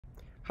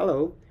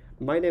Hello,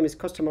 my name is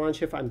Kostya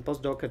Malanchev. I'm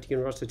postdoc at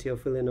University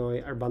of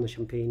Illinois,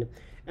 Urbana-Champaign,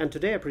 and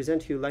today I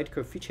present you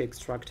LightCurve Feature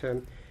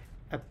Extractor,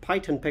 a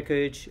Python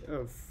package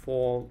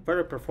for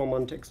very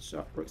performant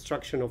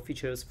extraction of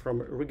features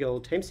from irregular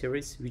time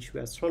series, which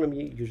we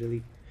astronomy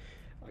usually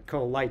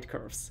call light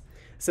curves.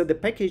 So the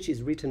package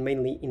is written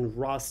mainly in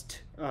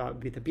Rust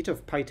with a bit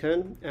of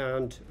Python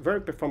and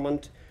very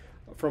performant,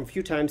 from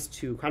few times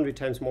to 100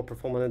 times more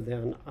performant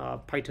than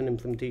Python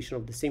implementation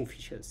of the same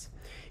features.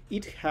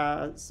 It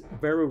has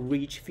very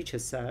rich feature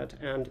set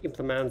and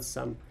implements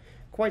some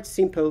quite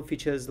simple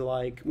features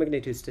like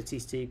magnitude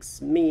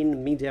statistics,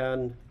 mean,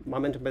 median,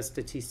 momentum-based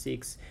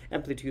statistics,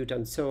 amplitude,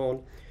 and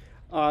so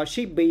on.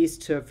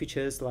 Shape-based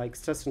features like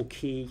stress and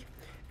key,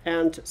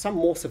 and some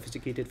more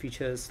sophisticated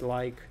features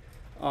like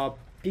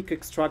peak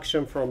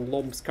extraction from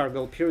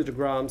Lobscargill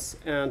periodograms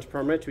and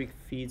parametric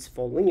feeds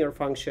for linear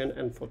function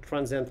and for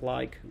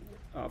transient-like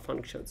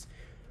functions.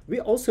 We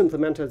also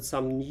implemented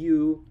some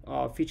new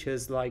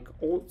features like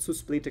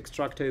auto-split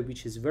extractor,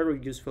 which is very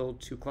useful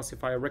to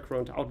classify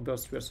recurrent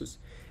outbursts versus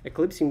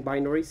eclipsing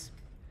binaries.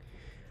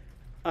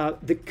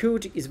 The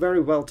code is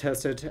very well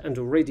tested and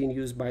already in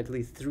use by at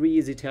least 3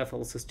 ZTF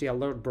LSST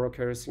alert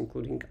brokers,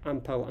 including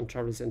Ampel,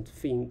 Antares, and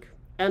Fink.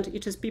 And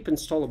it is pip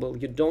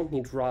installable. You don't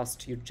need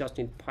Rust, you just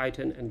need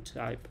Python and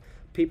type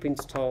pip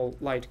install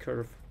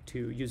lightcurve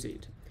to use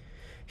it.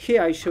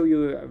 Here I show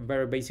you a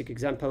very basic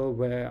example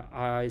where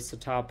I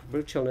set up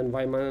virtual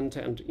environment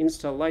and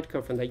install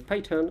lightcurve and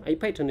IPython.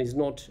 IPython is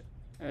not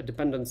a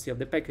dependency of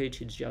the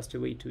package, it's just a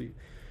way to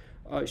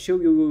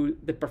show you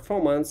the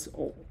performance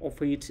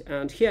of it.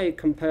 And here I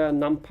compare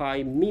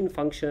NumPy mean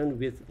function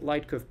with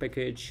lightcurve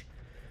package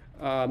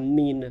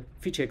mean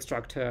feature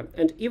extractor.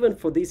 And even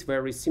for this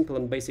very simple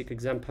and basic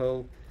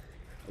example,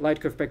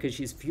 lightcurve package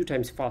is few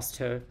times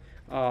faster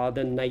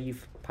than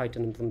naive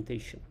Python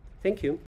implementation. Thank you.